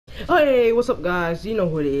Hey, what's up guys? You know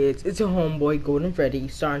who it is. It's your homeboy Golden Freddy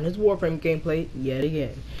starting his Warframe gameplay yet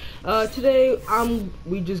again. Today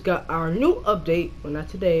we just got our new update. Well, not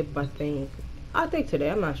today, but I think today,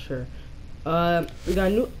 I'm not sure. We got a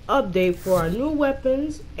new update for our new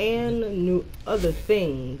weapons and new other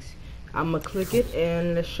things. I'm gonna click it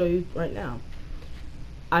and let's show you right now.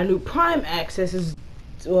 Our new Prime access is,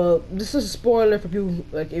 well, this is a spoiler for people,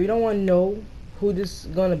 like, if you don't want to know who this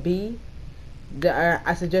is gonna be,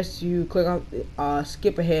 I suggest you click on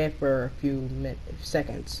skip ahead for a few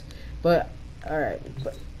seconds. But alright,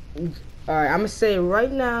 I'm gonna say it right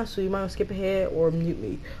now, so you might want to skip ahead or mute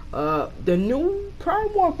me. The new Prime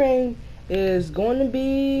Warframe is going to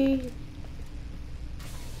be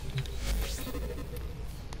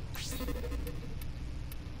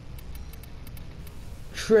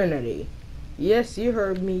Trinity. Yes, you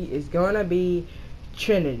heard me. It's gonna be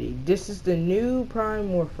Trinity. This is the new Prime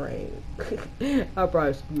Warframe. I'll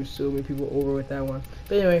probably screw so many people over with that one.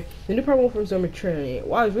 But anyway, the new Prime Warframe is gonna be Trinity.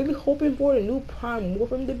 What I was really hoping for the new Prime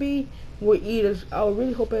Warframe to be I was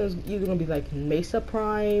really hoping it was either gonna be like Mesa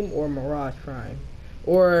Prime or Mirage Prime.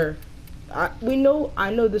 Or I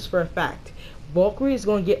know this for a fact. Valkyrie is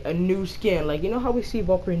gonna get a new skin. Like, you know how we see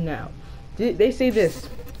Valkyrie now. They say this.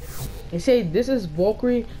 They say this is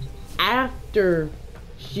Valkyrie after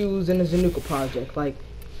she was in the Zanuka project. Like,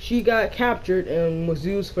 she got captured and was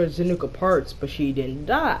used for Zanuka parts, but she didn't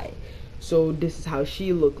die. So this is how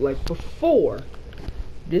she looked like before.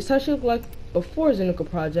 This is how she looked like before Zanuka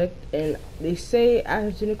project, and they say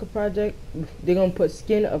after Zanuka project they're gonna put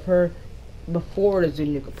skin of her before the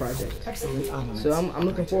Zanuka project. Excellent. So I'm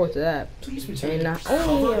looking forward to that. And not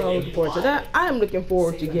only am I looking forward to that, I'm looking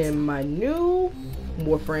forward to getting my new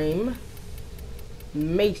Warframe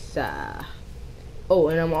Mesa. Oh,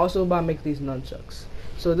 and I'm also about to make these nunchucks.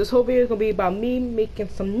 So this whole video is gonna be about me making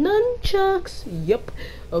some nunchucks. Yep.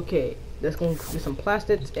 Okay, that's gonna be some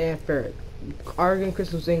plastics and ferret. Argon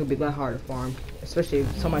crystals ain't gonna be that hard to farm, especially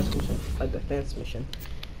if somebody's doing a defense mission.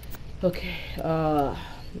 Okay. Nah,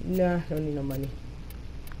 don't need no money.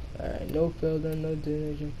 Alright, no filter, no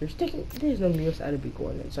donation. There's no Muse out of B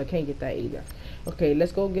coordinates, so I can't get that either. Okay,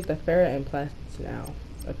 let's go get the ferret and plastics now.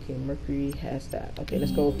 Okay, Mercury has that. Okay,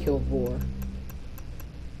 let's go kill Vor.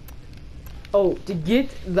 Oh, to get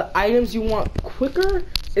the items you want quicker,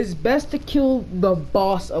 it's best to kill the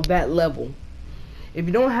boss of that level. If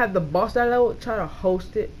you don't have the boss of that level, try to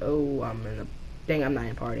host it. Oh, I'm not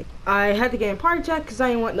in party. I had to get in party chat because I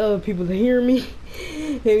didn't want other people to hear me.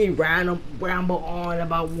 Hear me ramble on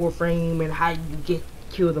about Warframe and how you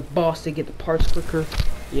kill the boss to get the parts quicker.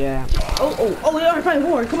 Yeah. Oh, they are fighting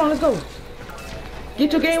War. Come on, let's go.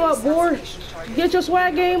 Get your game up, War. Get your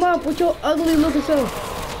swag game up with your ugly looking self.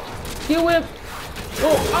 Get whip.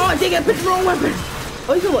 Oh, dang it, I picked the wrong weapon.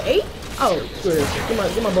 Oh, he's level 8? Oh, screw this.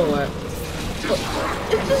 Get my bow out. Oh,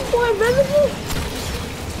 is this boy invisible?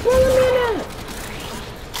 Well, let me in there.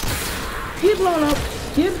 Get blown up.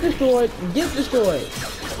 Get destroyed. Get destroyed.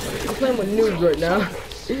 I'm playing with noobs right now.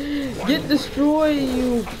 Get destroyed,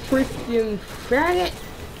 you freaking faggot.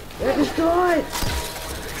 Get destroyed.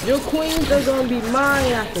 Your queens are gonna be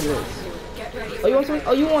mine after this. Oh, you want some?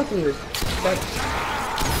 Oh, you want some of this?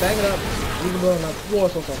 Back it up. You can blow it up. You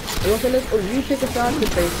want some? You want some of this? Oh, you take a shot to the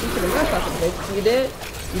face. You took a nice shot to the face. You dead?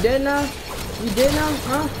 You dead now? You dead now?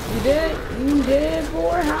 Huh? You dead? You dead,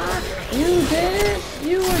 boy? Huh? You dead?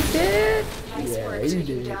 You were dead? Yeah, you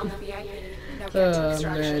did. Oh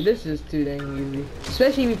man, this is too dang easy.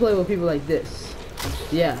 Especially if you play with people like this.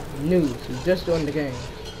 Yeah, noobs who just joined the game.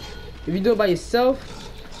 If you do it by yourself,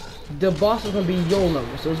 the boss is gonna be your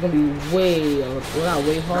level, so it's gonna be well, not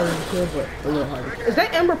way harder to kill, but a little harder. Is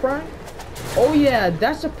that Ember Prime? Oh yeah,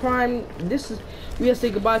 that's a Prime. We gotta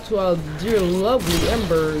say goodbye to our dear lovely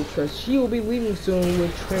Ember because she will be leaving soon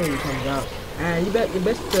when Trinity comes out. And you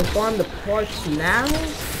best to farm the parts now,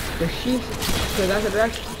 because after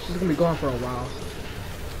that she's gonna be gone for a while.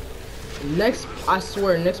 Next, I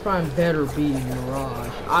swear, next Prime better be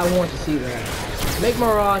Mirage. I want to see that. Make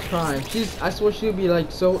Mirage Prime. I swear she'll be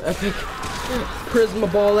like so epic. Prisma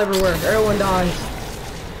ball everywhere. Everyone dies.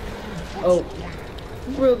 Oh,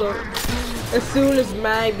 real though. As soon as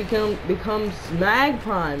Mag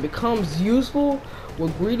Prime becomes useful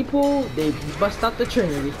with Greedy Pool, they bust out the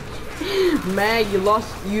Trinity. Mag,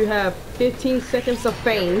 you have 15 seconds of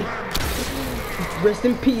fame. Rest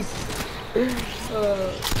in peace.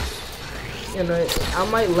 You know, I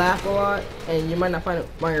might laugh a lot, and you might not find it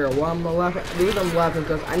funny or why I'm laughing. The reason I'm laughing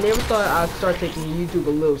because I never thought I'd start taking YouTube a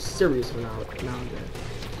little serious from now and then.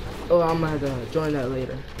 Oh, I'm gonna have to join that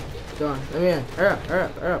later. Go on, let me in. Hurry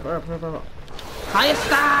up. Highest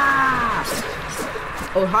stop!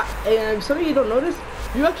 Oh, and some of you don't notice,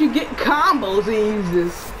 You actually get combos and use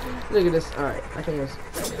this. Look at this. Alright, I think it's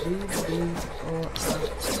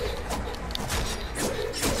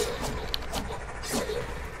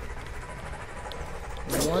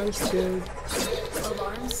One, two.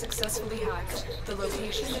 Alarm successfully hacked. The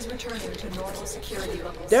location is returning to normal security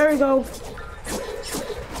levels. There we go.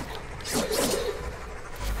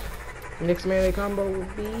 Next melee combo will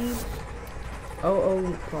be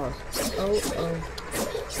pause.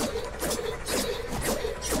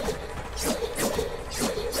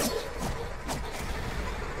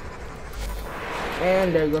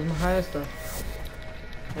 And there goes my highest stuff.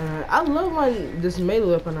 I love this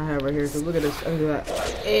melee weapon I have right here. So look at this. Under that.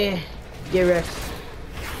 Get wrecked.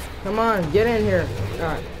 Come on, get in here.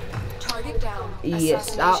 Alright. Target down.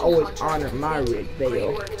 Yes, I always honor my red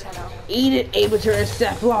veil. Eat it, Abatur and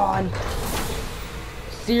Cephalon.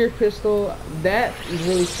 Sear pistol. That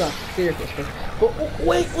really sucks. Sear pistol. But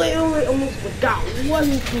wait. Almost forgot one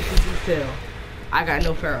piece of detail. I got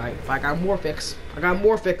no ferrite. I got Morphix. I'm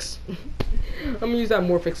gonna use that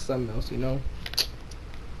Morphix for something else, you know.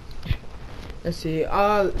 Let's see.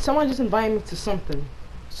 Someone just invited me to something,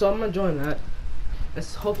 so I'm gonna join that.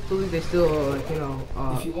 Let's hopefully they still, like, you know,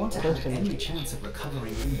 if you want to have any chance of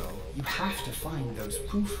recovering Limbo, you have to find those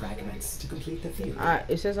proof fragments to complete the theory.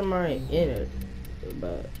 It says I'm already in it,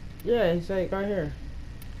 but yeah, it's like right here.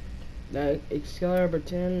 Like Excalibur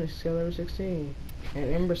 10, Excalibur 16,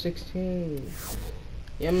 and Ember 16.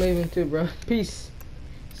 Yeah, I'm leaving too, bro. Peace.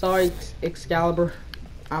 Sorry, Excalibur.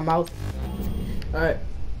 I'm out. Alright.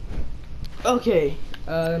 Okay.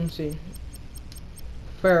 Let me see.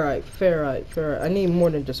 Ferrite. I need more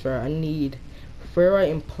than just ferrite. I need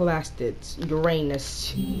ferrite and plastids.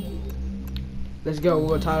 Uranus. Let's go.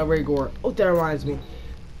 We'll Tyler Raygor. Oh, that reminds me.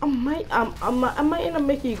 I might end up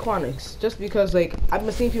making Equonics just because, like, I've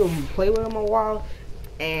been seeing people play with them a while,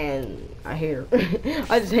 and I hate her.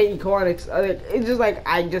 I just hate Equonics. It's just like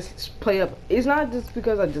I just play up. It's not just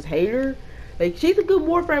because I just hate her. Like, she's a good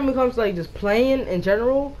Warframe when it comes to, like, just playing in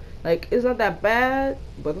general. Like, it's not that bad.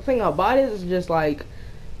 But the thing about it is just like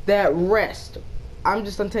that rest. I'm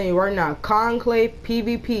telling you right now, Conclave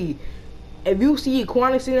PvP. If you see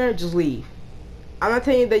Equonics in there, just leave. I'm not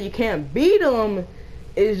telling you that you can't beat them.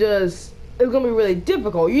 It's gonna be really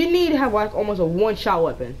difficult. You need to have like almost a one-shot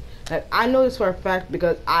weapon. Like, I know this for a fact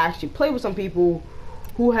because I actually played with some people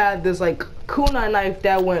who had this like kunai knife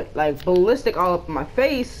that went like ballistic all up in my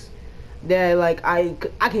face. That like I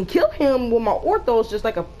can kill him with my orthos, just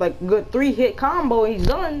like a good 3-hit combo and he's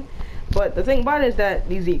done. But the thing about it is that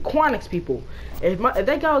these Equonics people, if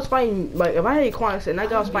that guy was fighting, like if I had Equonics and that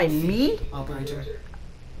guy was fighting me,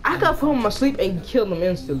 I could put him asleep and kill him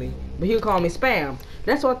instantly. But he'll call me spam.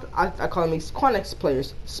 That's what I call them, Equonics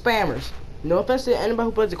players, spammers. No offense to anybody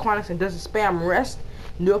who plays Equonics and doesn't spam rest.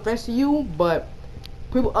 No offense to you, but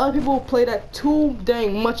other people play that too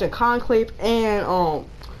dang much in Conclave and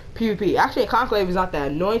PvP. Actually, Conclave is not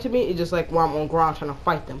that annoying to me. It's just like when I'm on ground trying to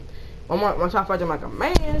fight them. When I'm trying to fight them like a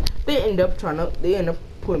man, they end up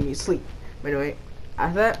putting me to sleep. But anyway,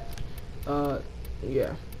 after that,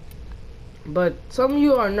 yeah. But some of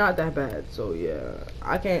you are not that bad, so yeah,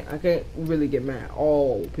 I can't really get mad.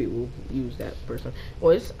 All people use that person.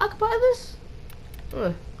 Wait, I can buy this?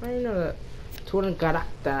 I didn't know that. 20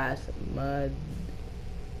 caractas, my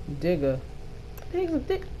digger.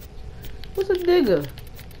 What's a digger?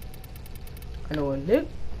 I know what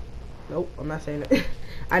nope, I'm not saying it.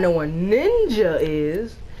 I know what ninja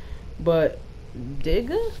is, but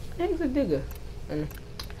digger? What the heck's a digger? Let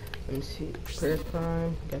me see. Prayer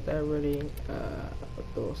time. Got that ready.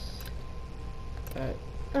 Those.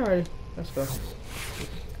 Alright. Let's go.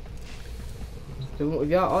 So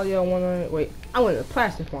if all y'all wanna wait, I want a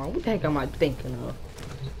plastic one. What the heck am I thinking of?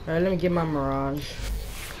 Alright, let me get my Mirage.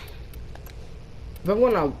 If I'm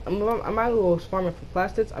gonna, I might go farming for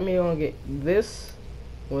plastics. I'm either gonna get this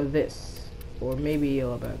or this, or maybe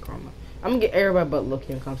Yellow Bad Karma. I'm gonna get everybody but Loki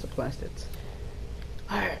when it comes to plastics.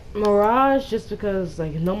 Alright, Mirage, just because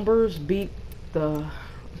like numbers beat the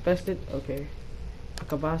infested. Okay,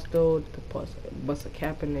 Acabasto to bust a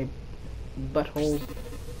cap in a butthole.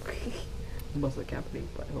 Bust a cap in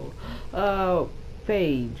a butthole.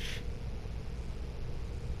 Phage.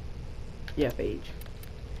 Yeah, Phage.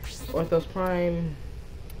 Orthos Prime.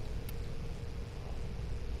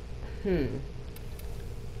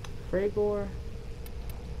 Fragor.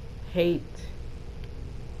 Hate.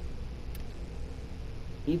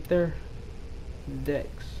 Ether. Dex.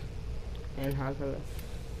 And Hakala.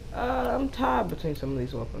 I'm tied between some of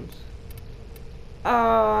these weapons.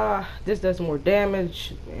 This does more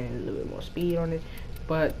damage and a little bit more speed on it,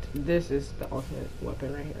 but this is the ultimate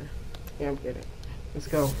weapon right here. Yeah, I'm kidding. Let's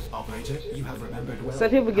go. Operator, you have remembered well. Some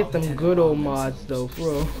people get how them the good old Ten mods though,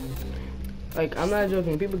 for real. Like, I'm not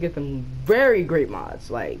joking. People get them very great mods.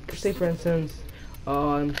 Like, say for instance,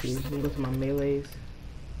 let me see. Let me go to my melees.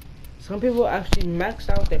 Some people actually max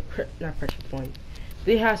out their not pressure point.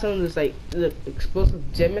 They have some of this like the explosive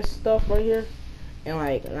gem stuff right here, and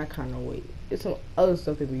like that kind of weight. It's some other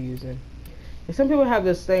stuff they be using. And some people have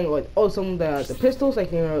this thing like, oh, some of the pistols,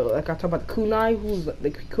 like, you know, like I talk about the kunai, who's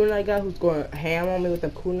the kunai guy who's going ham on me with the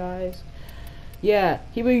kunais. Yeah,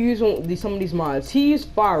 he will use some of these mods. He used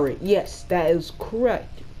fire rate. Yes, that is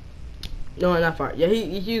correct. No, not fire. Yeah, he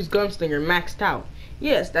used gunslinger maxed out.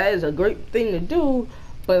 Yes, that is a great thing to do.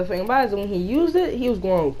 But the thing about it is, when he used it, he was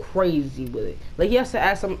going crazy with it. Like, he has to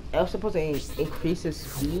add some. I was supposed to increase his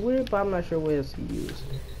speed with it, but I'm not sure what else he used.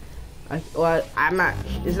 I'm not.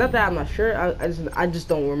 It's not that I'm not sure. I just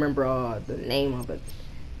don't remember the name of it.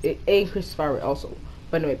 It increases fire rate also.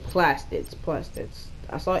 But anyway, plastids.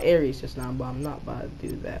 I saw Ares just now, but I'm not about to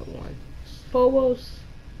do that one. Phobos?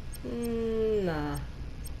 Nah.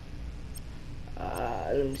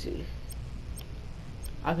 Let me see.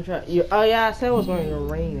 I could try. Oh yeah, I said I was going to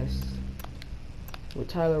Uranus with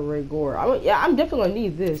Tyler Ray Gore. I'm definitely gonna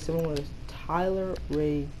need this. I'm going to Tyler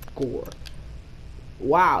Ray Gore.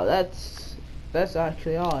 Wow, that's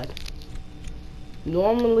actually odd.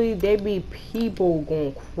 Normally, they be people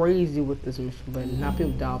going crazy with this mission, but now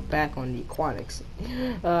people dial back on the aquatics.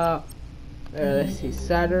 Let's see,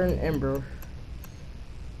 Saturn, Ember.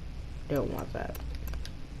 Don't want that.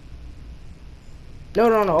 No.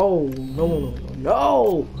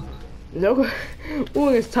 Oh, no. Who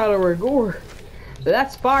is Tyler Ray Gore?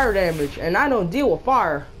 That's fire damage, and I don't deal with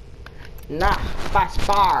fire. Nah, that's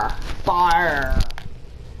fire.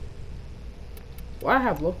 Why I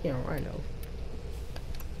have Loki on Rhino?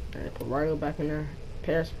 Alright, put Rhino back in there.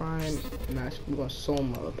 Paris Prime. Nah, we're gonna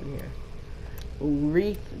Soma up in here.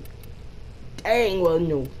 Wreath. Dang, well,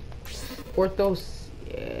 no. Orthos.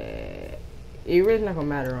 Yeah. It really not gonna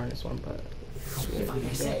matter on this one, but. If I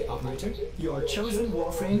may say, operator, your chosen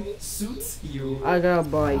Warframe suits you. I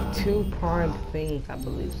got like 2 prime things, I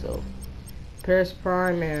believe so. Paris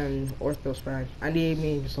Prime and Orthos Prime. I need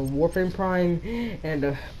me just a Warframe Prime and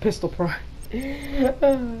a Pistol Prime.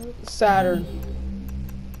 Saturn.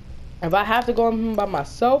 If I have to go in by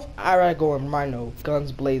myself, I'd rather go in Rhino,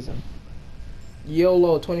 guns blazing.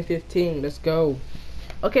 YOLO 2015, let's go.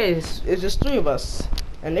 Okay, it's just 3 of us,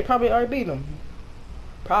 and they probably already beat them.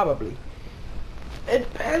 Probably. It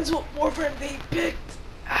depends what Warframe they picked.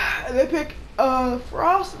 They pick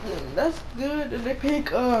Frost, that's good. And they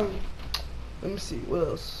pick let me see what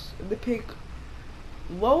else. They pick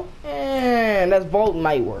Volt, and that's Volt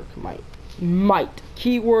might work. Might.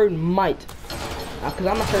 Keyword might. Cause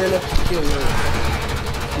I'm not sure enough to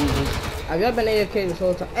I've been AFK this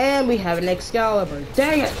whole time, and we have an Excalibur.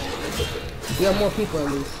 Dang it! We have more people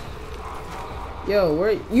at least.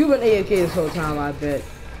 Yo, you've been AFK this whole time, I bet.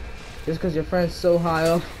 Just cause your friend's so high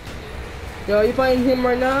up. Yo, you fighting him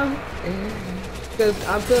right now? Cause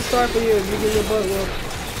I'm still sorry for you if you get your butt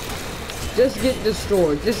whooped. Just get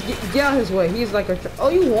destroyed. Just get out his way. He's like oh,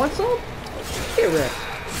 you want some? Get wrecked.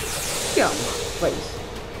 Get out of my face.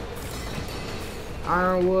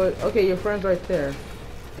 Ironwood. Okay, your friend's right there.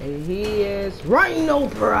 And he is Rhino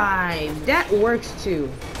Prime. That works too.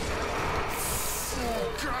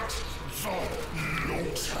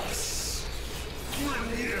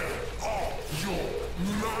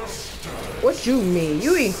 What you mean?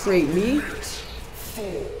 You ain't create me.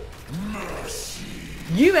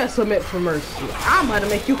 You better submit for mercy. I'm about to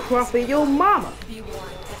make you cry for your mama. Be warned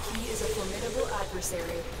that he is a formidable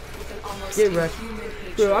adversary with an almost get wrecked.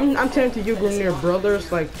 Bro, I'm telling you, you're near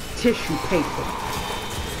brothers like tissue paper.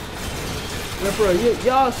 Yeah, bro,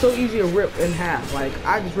 y'all are so easy to rip in half. Like,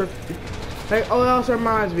 I just ripped. Like, oh, it also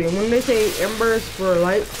reminds me, when they say embers for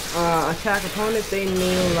light attack opponents, they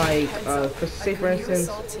mean like, say for instance,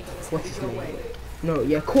 what's his name? No,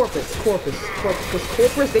 yeah, Corpus. Because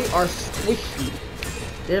Corpus, they are squishy.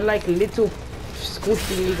 They're like little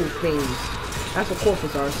squishy little things. That's what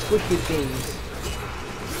Corpus are, squishy things.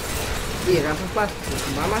 Yeah, that's what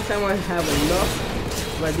plastic. By my time I have enough,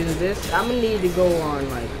 if I do this, I'm gonna need to go on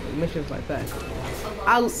like missions like that.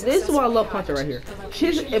 This is why I love Hunter right here.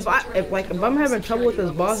 If I'm having trouble with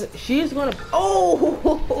this boss, she's gonna. Oh,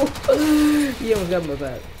 you almost got me with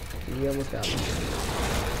that. You almost got me.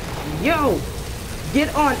 Yo,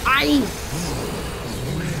 get on ice.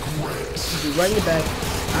 Right in the back.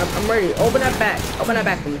 I'm ready. Open that back. Open that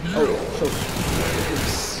back for me. Oh, shoot.